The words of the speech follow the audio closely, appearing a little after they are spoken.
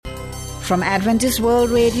From Adventist World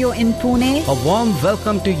Radio in Pune, a warm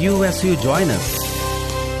welcome to you as you join us.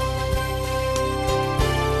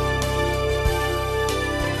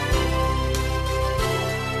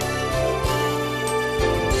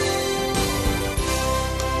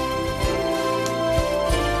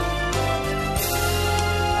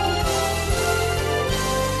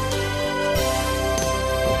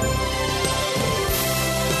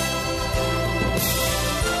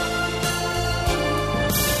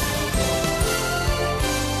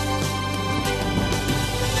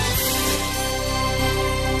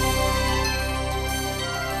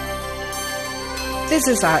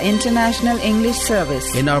 This is our International English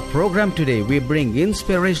Service. In our program today, we bring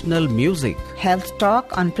inspirational music, Health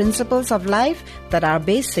talk on principles of life that are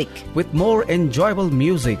basic. With more enjoyable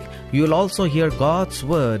music, you'll also hear God's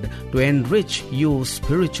Word to enrich you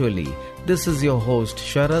spiritually. This is your host,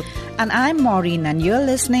 Sharath. And I'm Maureen, and you're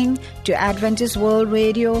listening to Adventist World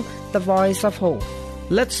Radio, the voice of hope.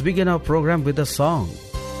 Let's begin our program with a song.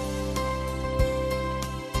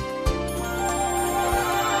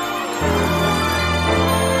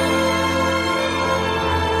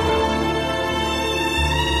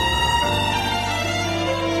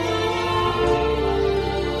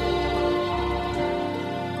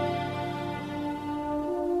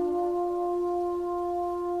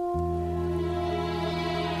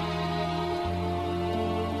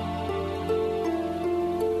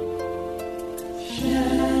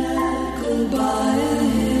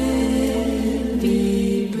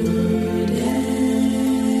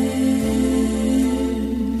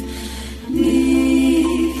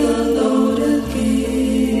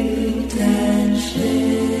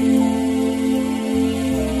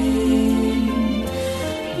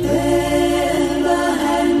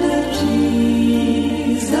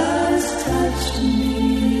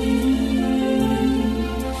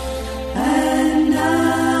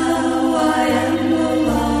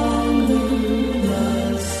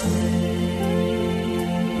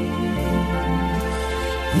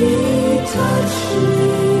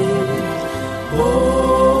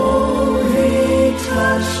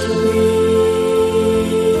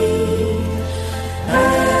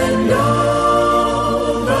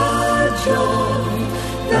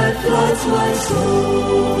 Floods my soul.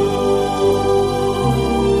 Something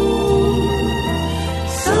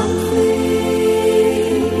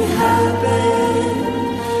happened,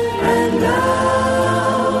 and now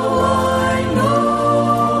I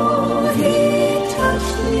know He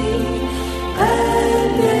touched me and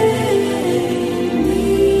made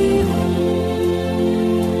me.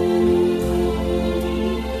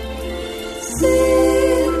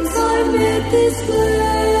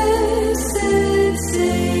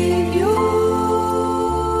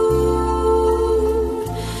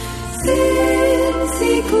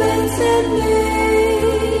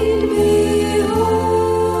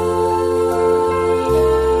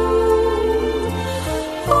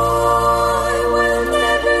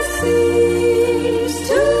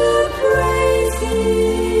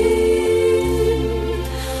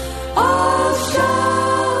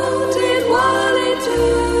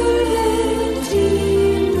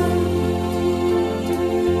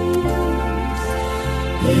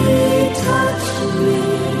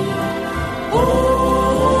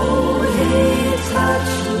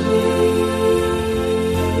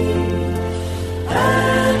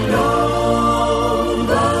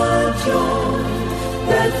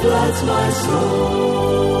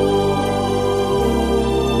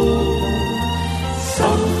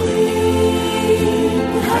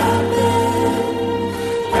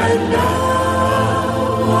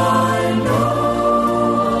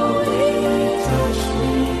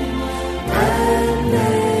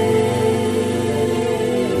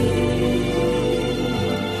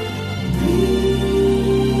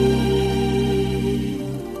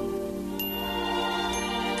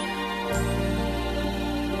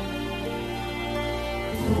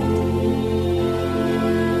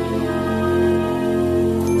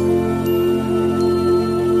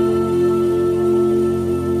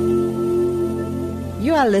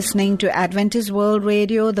 You are listening to Adventist World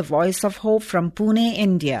Radio, the voice of hope from Pune,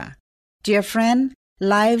 India. Dear friend,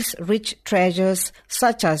 life's rich treasures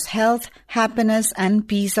such as health, happiness, and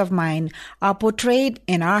peace of mind are portrayed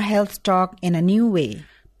in our health talk in a new way.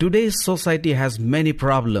 Today's society has many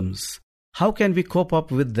problems. How can we cope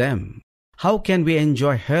up with them? How can we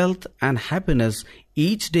enjoy health and happiness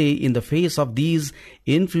each day in the face of these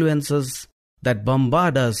influences that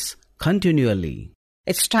bombard us continually?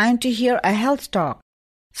 It's time to hear a health talk.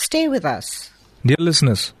 Stay with us. Dear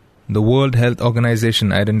listeners, the World Health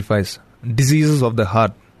Organization identifies diseases of the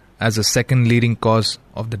heart as the second leading cause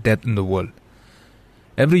of the death in the world.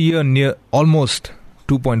 Every year, near almost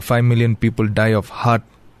 2.5 million people die of heart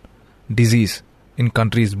disease in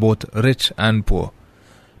countries both rich and poor.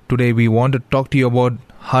 Today, we want to talk to you about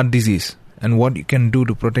heart disease and what you can do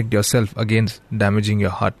to protect yourself against damaging your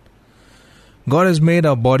heart. God has made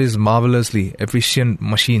our bodies marvelously efficient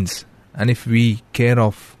machines, and if we care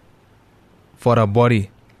for our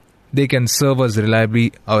body, they can serve us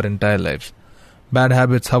reliably our entire lives. Bad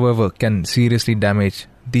habits, however, can seriously damage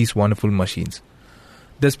these wonderful machines.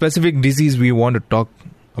 The specific disease we want to talk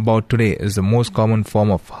about today is the most common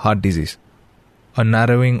form of heart disease, a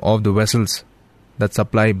narrowing of the vessels that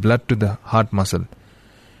supply blood to the heart muscle.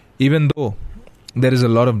 Even though there is a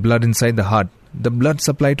lot of blood inside the heart, the blood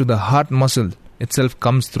supply to the heart muscle itself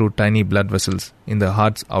comes through tiny blood vessels in the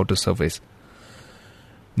heart's outer surface.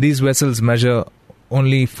 These vessels measure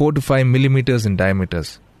only 4 to 5 millimeters in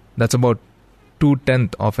diameters. That's about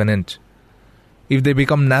 2/10 of an inch. If they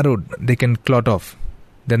become narrowed, they can clot off.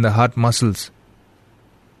 Then the heart muscles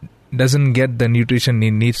doesn't get the nutrition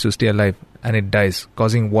it needs to stay alive, and it dies,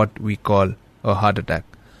 causing what we call a heart attack.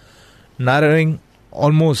 Narrowing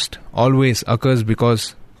almost always occurs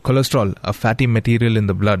because cholesterol, a fatty material in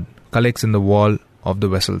the blood, collects in the wall of the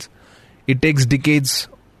vessels. It takes decades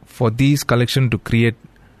for these collection to create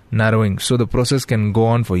narrowing, so the process can go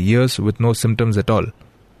on for years with no symptoms at all.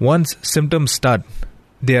 Once symptoms start,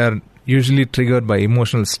 they are usually triggered by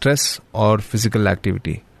emotional stress or physical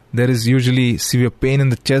activity. There is usually severe pain in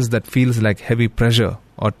the chest that feels like heavy pressure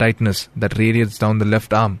or tightness that radiates down the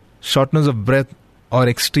left arm. Shortness of breath or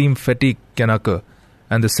extreme fatigue can occur,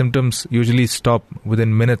 and the symptoms usually stop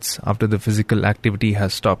within minutes after the physical activity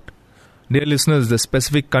has stopped. Dear listeners, the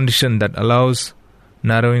specific condition that allows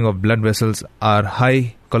narrowing of blood vessels are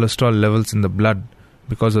high cholesterol levels in the blood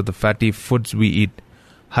because of the fatty foods we eat,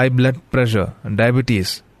 high blood pressure,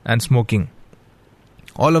 diabetes, and smoking.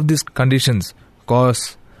 All of these conditions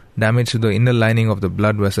cause damage to the inner lining of the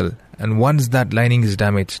blood vessel, and once that lining is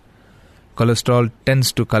damaged, cholesterol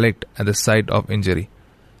tends to collect at the site of injury.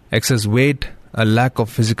 Excess weight, a lack of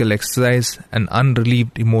physical exercise, and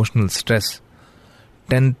unrelieved emotional stress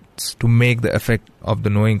tends to make the effect of the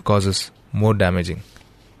knowing causes more damaging.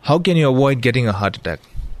 How can you avoid getting a heart attack?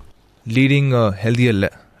 Leading a healthier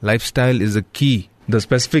lifestyle is the key. The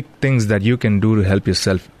specific things that you can do to help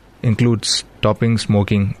yourself include stopping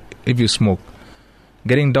smoking if you smoke,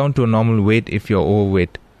 getting down to a normal weight if you're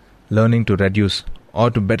overweight, learning to reduce or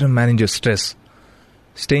to better manage your stress,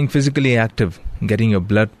 staying physically active, getting your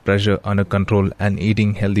blood pressure under control, and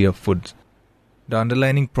eating healthier foods. The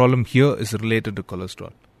underlying problem here is related to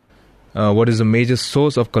cholesterol. What is the major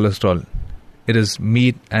source of cholesterol? It is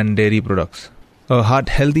meat and dairy products. A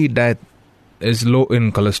heart-healthy diet is low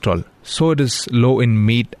in cholesterol, so it is low in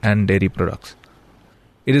meat and dairy products.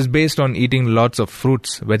 It is based on eating lots of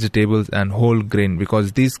fruits, vegetables, and whole grain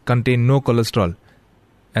because these contain no cholesterol,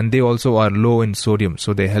 and they also are low in sodium,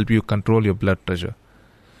 so they help you control your blood pressure.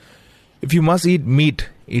 If you must eat meat,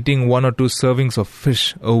 eating 1 or 2 servings of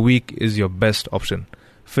fish a week is your best option.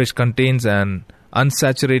 Fish contains an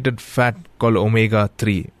unsaturated fat called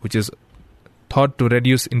omega-3, which is thought to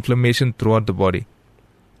reduce inflammation throughout the body.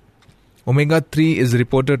 Omega-3 is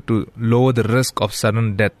reported to lower the risk of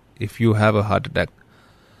sudden death if you have a heart attack.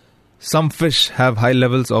 Some fish have high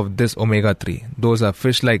levels of this omega-3. Those are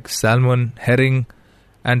fish like salmon, herring,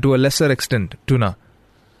 and to a lesser extent, tuna.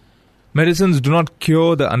 Medicines do not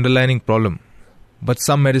cure the underlying problem, but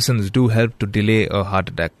some medicines do help to delay a heart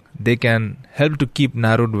attack. They can help to keep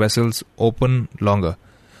narrowed vessels open longer.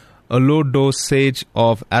 A low dosage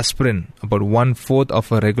of aspirin, about 1/4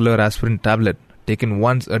 of a regular aspirin tablet, taken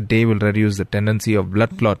once a day will reduce the tendency of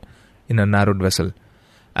blood clot in a narrowed vessel.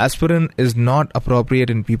 Aspirin is not appropriate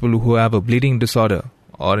in people who have a bleeding disorder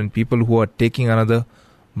or in people who are taking another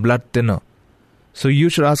blood thinner. So you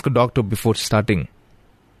should ask a doctor before starting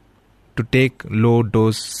to take low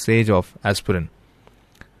dosage of aspirin.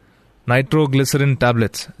 Nitroglycerin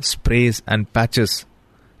tablets, sprays and patches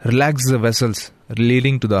relax the vessels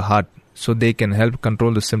leading to the heart so they can help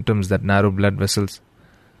control the symptoms that narrow blood vessels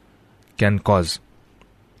can cause.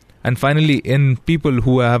 And finally, in people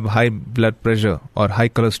who have high blood pressure or high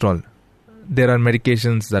cholesterol, there are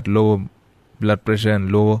medications that lower blood pressure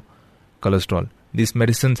and lower cholesterol. These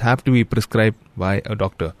medicines have to be prescribed by a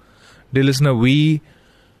doctor. Dear listener, we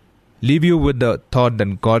leave you with the thought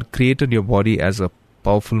that God created your body as a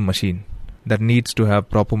powerful machine that needs to have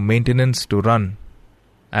proper maintenance to run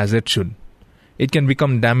as it should. It can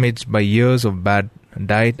become damaged by years of bad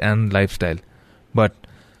diet and lifestyle. But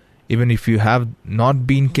even if you have not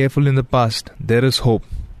been careful in the past, there is hope.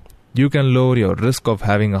 You can lower your risk of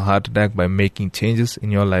having a heart attack by making changes in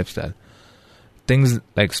your lifestyle. Things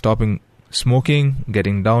like stopping smoking,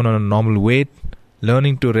 getting down on a normal weight,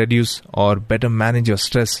 learning to reduce or better manage your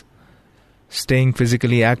stress, staying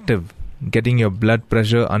physically active, getting your blood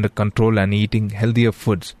pressure under control and eating healthier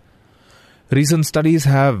foods. Recent studies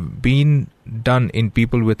have been done in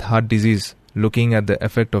people with heart disease looking at the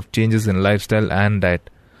effect of changes in lifestyle and diet.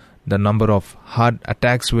 The number of heart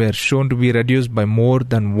attacks were shown to be reduced by more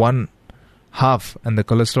than 1/2, and the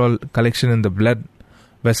cholesterol collection in the blood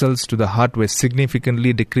vessels to the heart were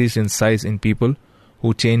significantly decreased in size in people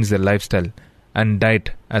who changed their lifestyle and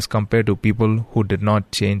diet as compared to people who did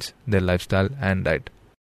not change their lifestyle and diet.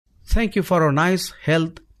 Thank you for a nice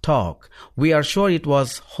health talk. We are sure it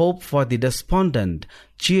was hope for the despondent,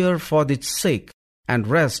 cheer for the sick, and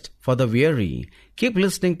rest for the weary. Keep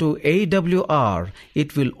listening to AWR.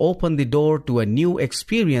 It will open the door to a new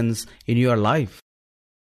experience in your life.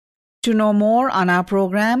 To know more on our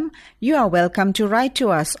program, you are welcome to write to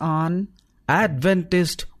us on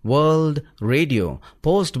Adventist World Radio,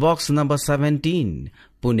 Post Box number 17,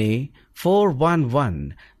 Pune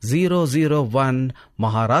 411001,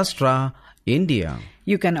 Maharashtra, India.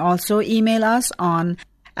 You can also email us on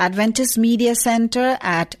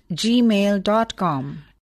adventistmediacenter@gmail.com.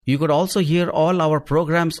 You could also hear all our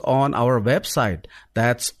programs on our website.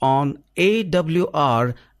 That's on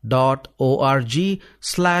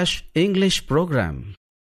awr.org/English program.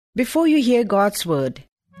 Before you hear God's Word,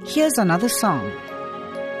 here's another song.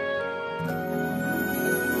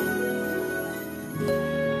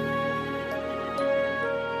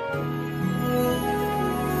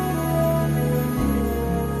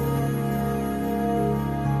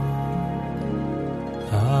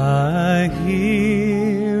 I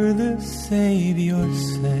hear the Savior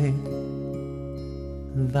say,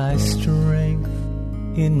 thy strength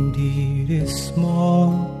indeed is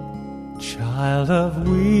small. Child of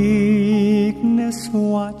weakness,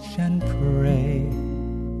 watch and pray.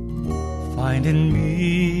 Find in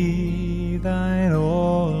me thine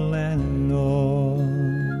all and all.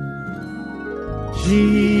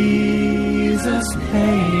 Jesus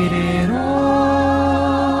paid it all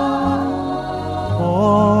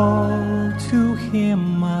to him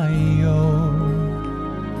I owed.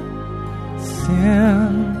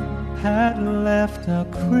 Sin had left a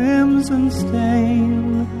crimson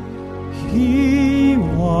stain. He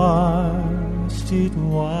washed it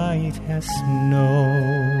white as snow.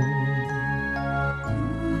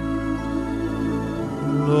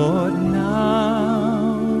 Lord,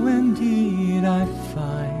 now indeed I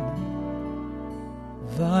find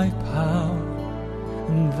thy power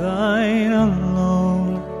and thine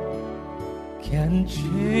alone can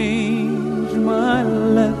change my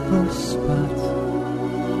leper spot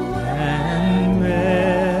and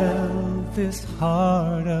melt this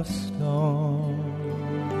heart of stone.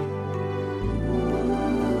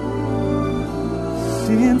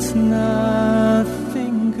 Since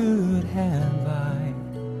nothing good have I,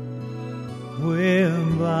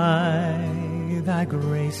 whereby thy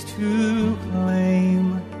grace to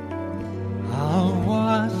claim, I'll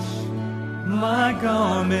wash my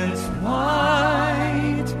garments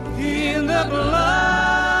white in the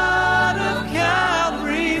blood of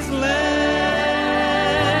Calvary's Lamb.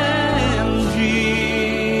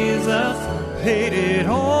 Jesus paid it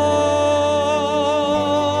all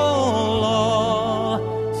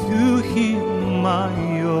to him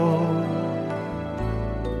I owe,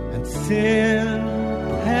 and sin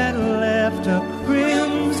had left a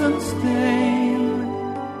crimson stain.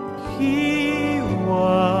 He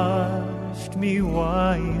washed me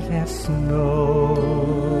white as snow.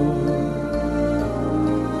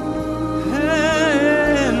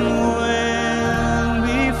 And when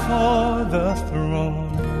before the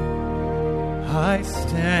throne I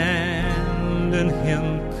stand in him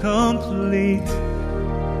complete,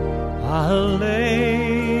 I'll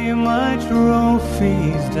lay my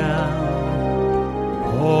trophies down,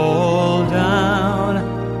 all down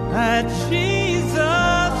at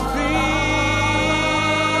Jesus' feet.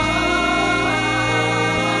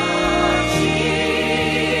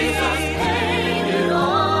 Jesus paid it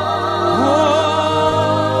all.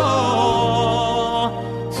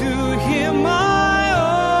 To him I owe.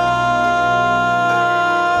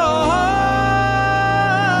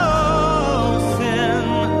 Sin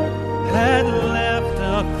had left a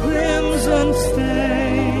crimson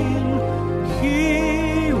stain. He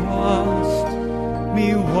was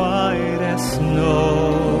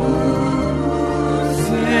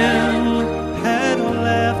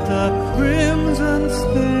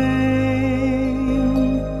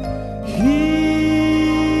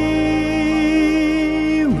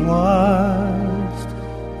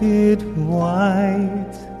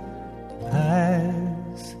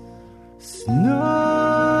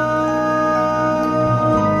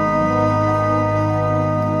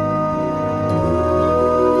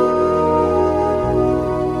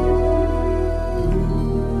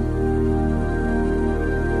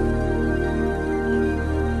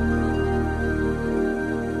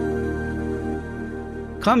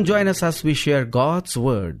Come join us as we share God's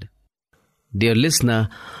Word. Dear listener,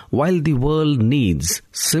 while the world needs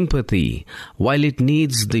sympathy, while it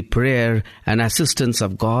needs the prayer and assistance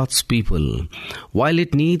of God's people, while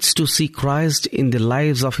it needs to see Christ in the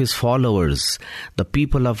lives of His followers, the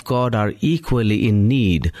people of God are equally in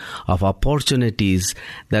need of opportunities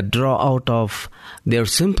that draw out of their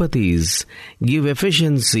sympathies, give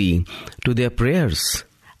efficiency to their prayers,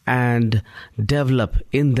 and develop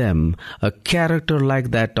in them a character like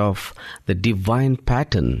that of the divine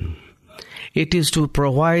pattern. It is to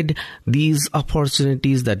provide these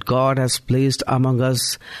opportunities that God has placed among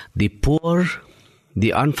us the poor,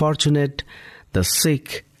 the unfortunate, the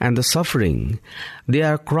sick, and the suffering. They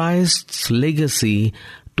are Christ's legacy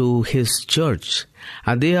to His church,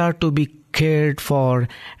 and they are to be cared for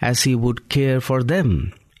as He would care for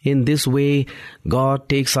them. In this way, God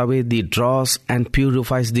takes away the dross and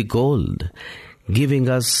purifies the gold, giving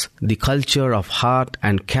us the culture of heart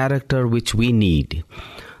and character which we need.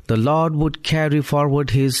 The Lord would carry forward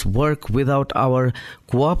His work without our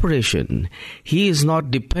cooperation. He is not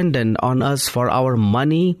dependent on us for our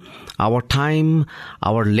money, our time,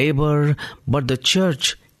 our labor, but the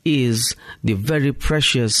church is the very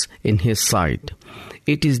precious in His sight.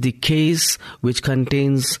 It is the case which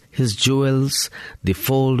contains His jewels, the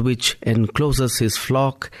fold which encloses His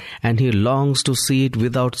flock, and He longs to see it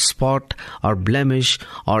without spot or blemish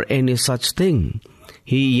or any such thing.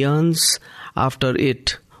 He yearns after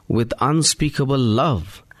it with unspeakable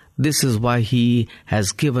love. This is why He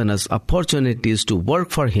has given us opportunities to work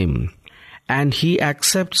for Him, and He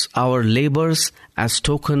accepts our labors as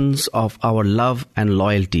tokens of our love and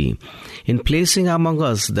loyalty. In placing among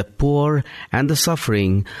us the poor and the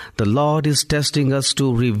suffering, the Lord is testing us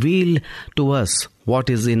to reveal to us what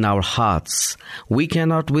is in our hearts. We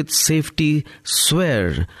cannot with safety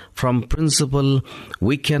swear from principle.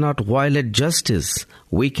 We cannot violate justice.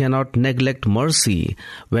 We cannot neglect mercy.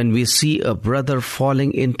 When we see a brother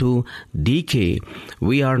falling into decay,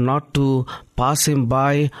 we are not to pass him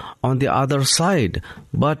by on the other side,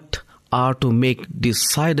 but are to make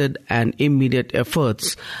decided and immediate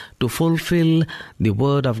efforts to fulfill the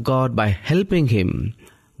word of God by helping him.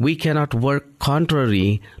 We cannot work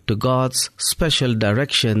contrary to God's special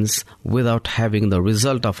directions without having the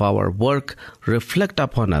result of our work reflect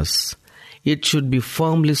upon us. It should be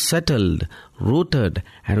firmly settled, rooted,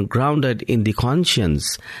 and grounded in the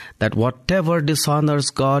conscience that whatever dishonors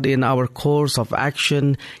God in our course of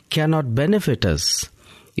action cannot benefit us.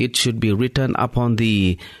 It should be written upon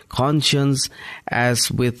the conscience as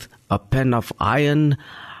with a pen of iron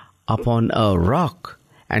upon a rock.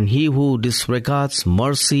 And he who disregards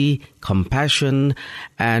mercy, compassion,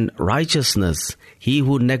 and righteousness, he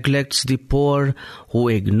who neglects the poor, who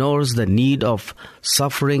ignores the need of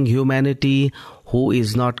suffering humanity, who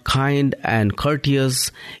is not kind and courteous,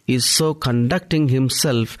 is so conducting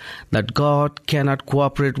himself that God cannot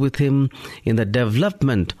cooperate with him in the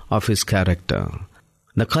development of his character.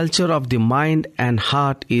 The culture of the mind and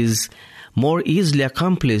heart is more easily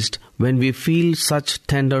accomplished when we feel such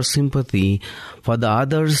tender sympathy for the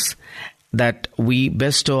others that we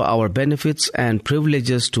bestow our benefits and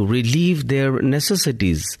privileges to relieve their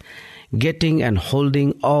necessities. Getting and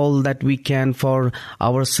holding all that we can for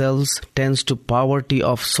ourselves tends to poverty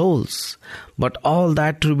of souls. But all the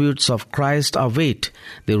attributes of Christ await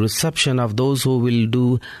the reception of those who will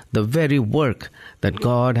do the very work that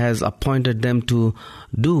God has appointed them to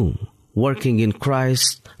do, working in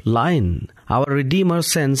Christ's line. Our Redeemer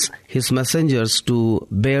sends His messengers to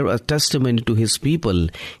bear a testimony to His people.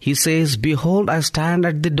 He says, "Behold, I stand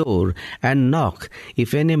at the door and knock.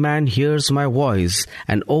 If any man hears my voice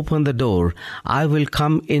and open the door, I will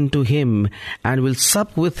come into him and will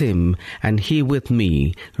sup with him and he with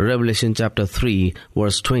me." Revelation chapter 3,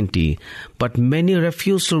 verse 20. But many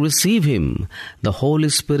refuse to receive Him. The Holy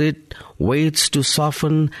Spirit waits to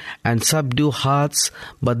soften and subdue hearts,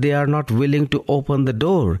 but they are not willing to open the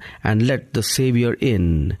door and let the Savior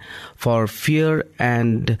in, for fear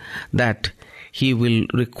and that He will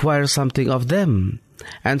require something of them.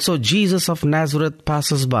 And so Jesus of Nazareth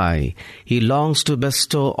passes by. He longs to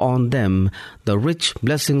bestow on them the rich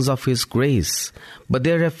blessings of His grace, but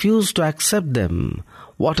they refuse to accept them.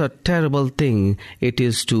 What a terrible thing it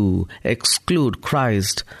is to exclude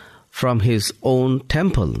Christ from His own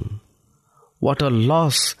temple. What a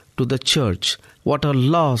loss to the church. What a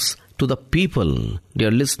loss to the people.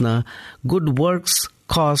 Dear listener, good works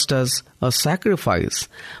cost us a sacrifice,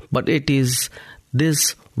 but it is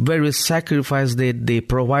this very sacrifice that they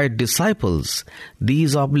provide disciples.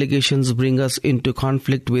 These obligations bring us into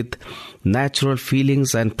conflict with natural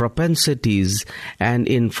feelings and propensities, and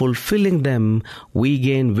in fulfilling them, we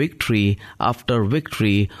gain victory after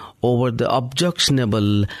victory over the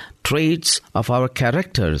objectionable traits of our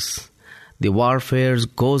characters. The warfare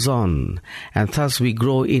goes on, and thus we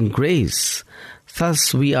grow in grace.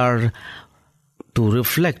 Thus we are to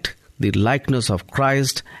reflect the likeness of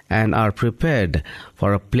Christ and are prepared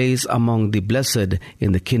for a place among the blessed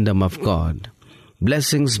in the kingdom of God.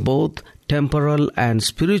 Blessings both temporal and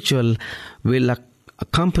spiritual will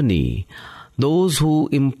accompany those who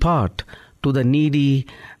impart to the needy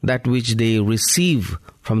that which they receive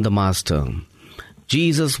from the Master.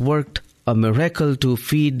 Jesus worked a miracle to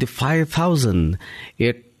feed the 5,000,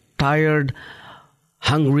 a tired,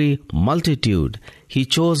 hungry multitude. He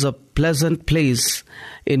chose a pleasant place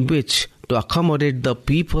in which to accommodate the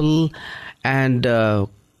people and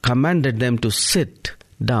commanded them to sit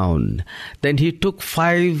down. Then he took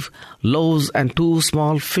 5 loaves and 2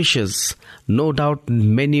 small fishes. No doubt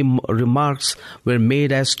many remarks were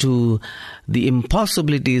made as to the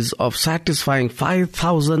impossibilities of satisfying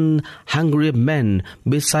 5,000 hungry men,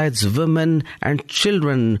 besides women and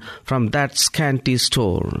children from that scanty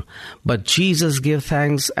store. But Jesus gave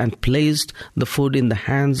thanks and placed the food in the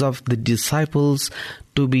hands of the disciples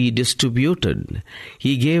to be distributed.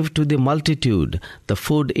 He gave to the multitude, the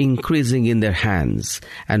food increasing in their hands.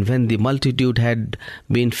 And when the multitude had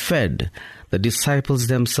been fed, the disciples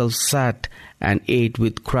themselves sat and ate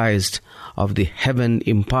with Christ of the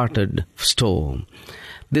heaven-imparted store.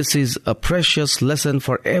 This is a precious lesson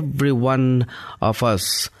for every one of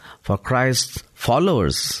us, for Christ's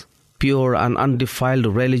followers. Pure and undefiled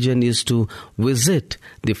religion is to visit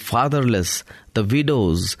the fatherless, the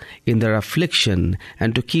widows in their affliction,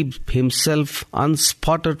 and to keep himself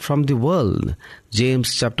unspotted from the world.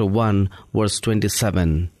 James chapter 1 verse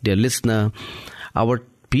 27. Dear listener, our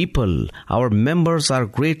people, our members are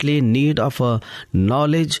greatly in need of a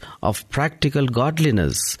knowledge of practical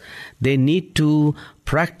godliness. They need to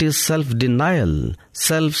practice self-denial,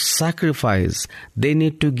 self-sacrifice. They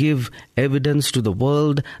need to give evidence to the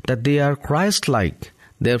world that they are Christ-like.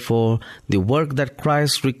 Therefore, the work that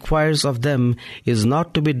Christ requires of them is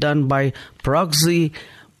not to be done by proxy,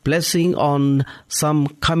 placing on some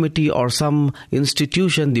committee or some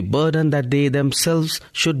institution the burden that they themselves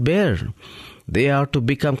should bear. They are to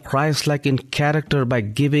become Christ-like in character by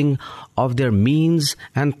giving of their means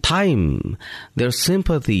and time, their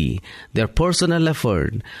sympathy, their personal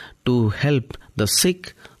effort to help the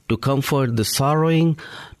sick, to comfort the sorrowing,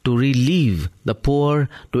 to relieve the poor,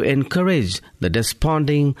 to encourage the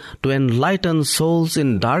desponding, to enlighten souls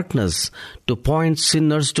in darkness, to point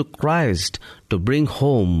sinners to Christ, to bring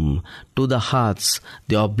home to the hearts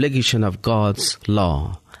the obligation of God's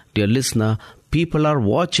law. Dear listener, people are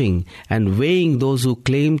watching and weighing those who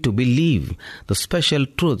claim to believe the special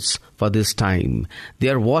truths for this time. They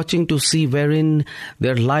are watching to see wherein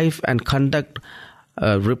their life and conduct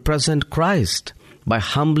represent Christ, by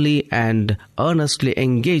humbly and earnestly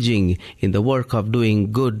engaging in the work of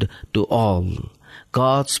doing good to all.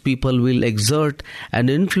 God's people will exert an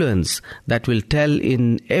influence that will tell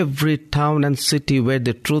in every town and city where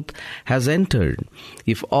the truth has entered.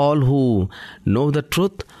 If all who know the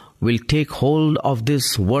truth will take hold of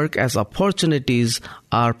this work as opportunities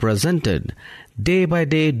are presented, day by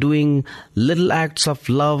day doing little acts of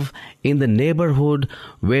love in the neighborhood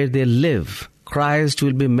where they live, Christ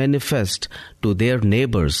will be manifest to their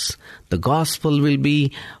neighbors. The gospel will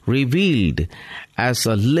be revealed as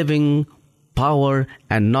a living power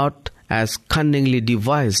and not as cunningly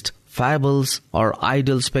devised fables or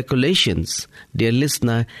idle speculations. Dear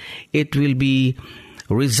listener, it will be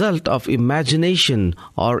result of imagination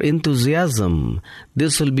or enthusiasm.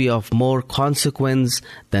 This will be of more consequence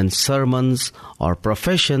than sermons or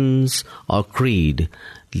professions or creed.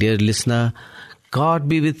 Dear listener, God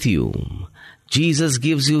be with you. Jesus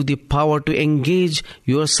gives you the power to engage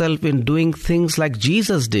yourself in doing things like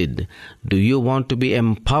Jesus did. Do you want to be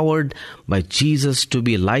empowered by Jesus to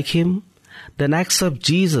be like him? Then accept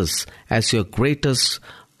Jesus as your greatest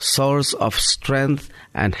source of strength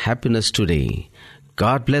and happiness today.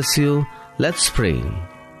 God bless you. Let's pray.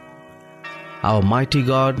 Our mighty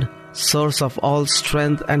God, source of all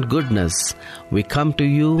strength and goodness, we come to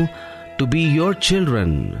you to be your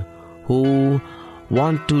children who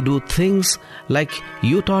want to do things like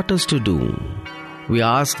you taught us to do. We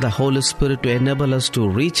ask the Holy Spirit to enable us to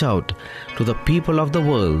reach out to the people of the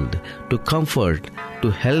world, to comfort, to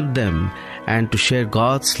help them, and to share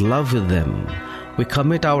God's love with them. We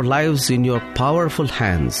commit our lives in your powerful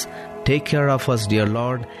hands. Take care of us, dear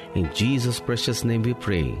Lord. In Jesus' precious name we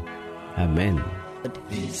pray. Amen.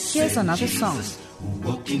 Here's another song.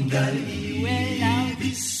 Walked in Galilee,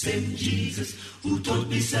 this same Jesus who taught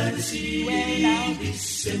beside the sea,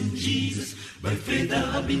 this same Jesus, by faith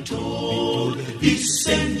I have been told, this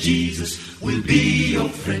same Jesus will be your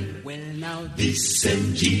friend. This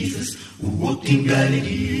same Jesus who walked in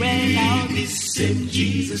Galilee, this same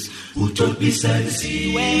Jesus who taught beside the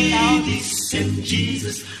sea, this same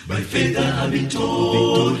Jesus, by faith I have been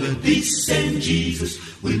told, this same Jesus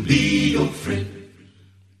will be your friend.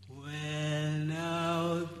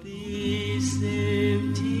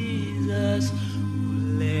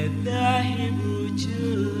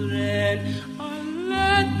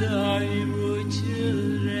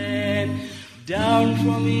 Down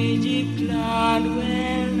from Egypt land,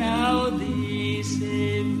 where now the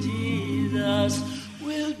same Jesus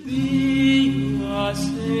will be your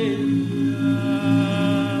Savior.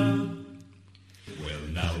 Well,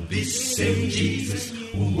 now this same Jesus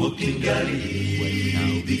who walked in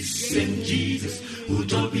Galilee, this same Jesus who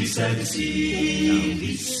taught beside the sea,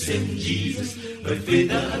 this same Jesus, by faith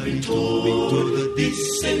I have been told,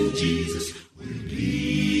 this same Jesus will be.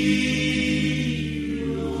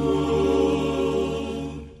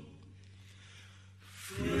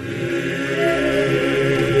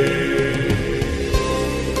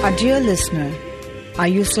 Our dear listener, are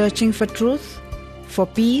you searching for truth, for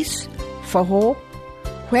peace, for hope?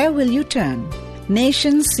 Where will you turn?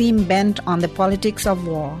 Nations seem bent on the politics of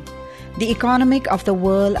war. The economic of the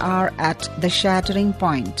world are at the shattering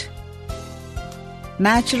point.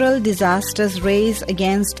 Natural disasters race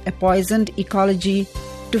against a poisoned ecology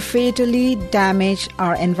to fatally damage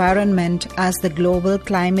our environment as the global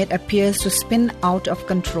climate appears to spin out of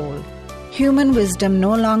control. Human wisdom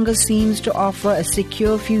no longer seems to offer a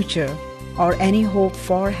secure future or any hope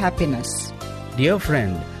for happiness. Dear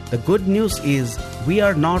friend, the good news is we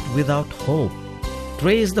are not without hope.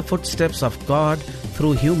 Trace the footsteps of God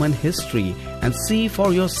through human history and see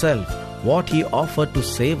for yourself what He offered to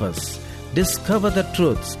save us. Discover the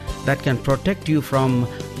truths that can protect you from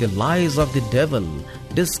the lies of the devil.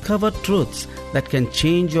 Discover truths that can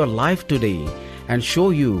change your life today and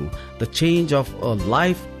show you the change of a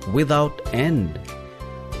life without end.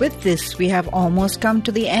 With this, we have almost come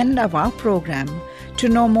to the end of our program. To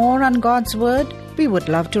know more on God's Word, we would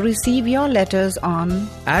love to receive your letters on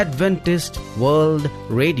Adventist World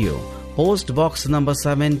Radio, Post Box number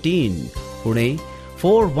 17, Pune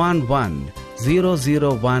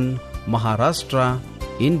 411001, Maharashtra,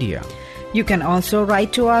 India. You can also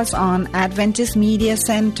write to us on Adventist Media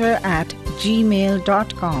Center at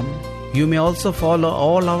gmail.com. You may also follow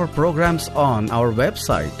all our programs on our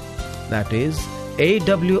website, that is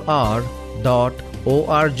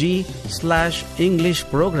awr.org/English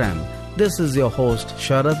program. This is your host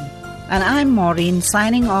Sharad. And I'm Maureen,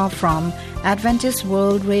 signing off from Adventist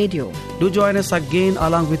World Radio. Do join us again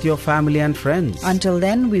along with your family and friends. Until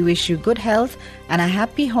then, we wish you good health and a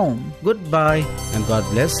happy home. Goodbye and God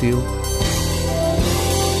bless you.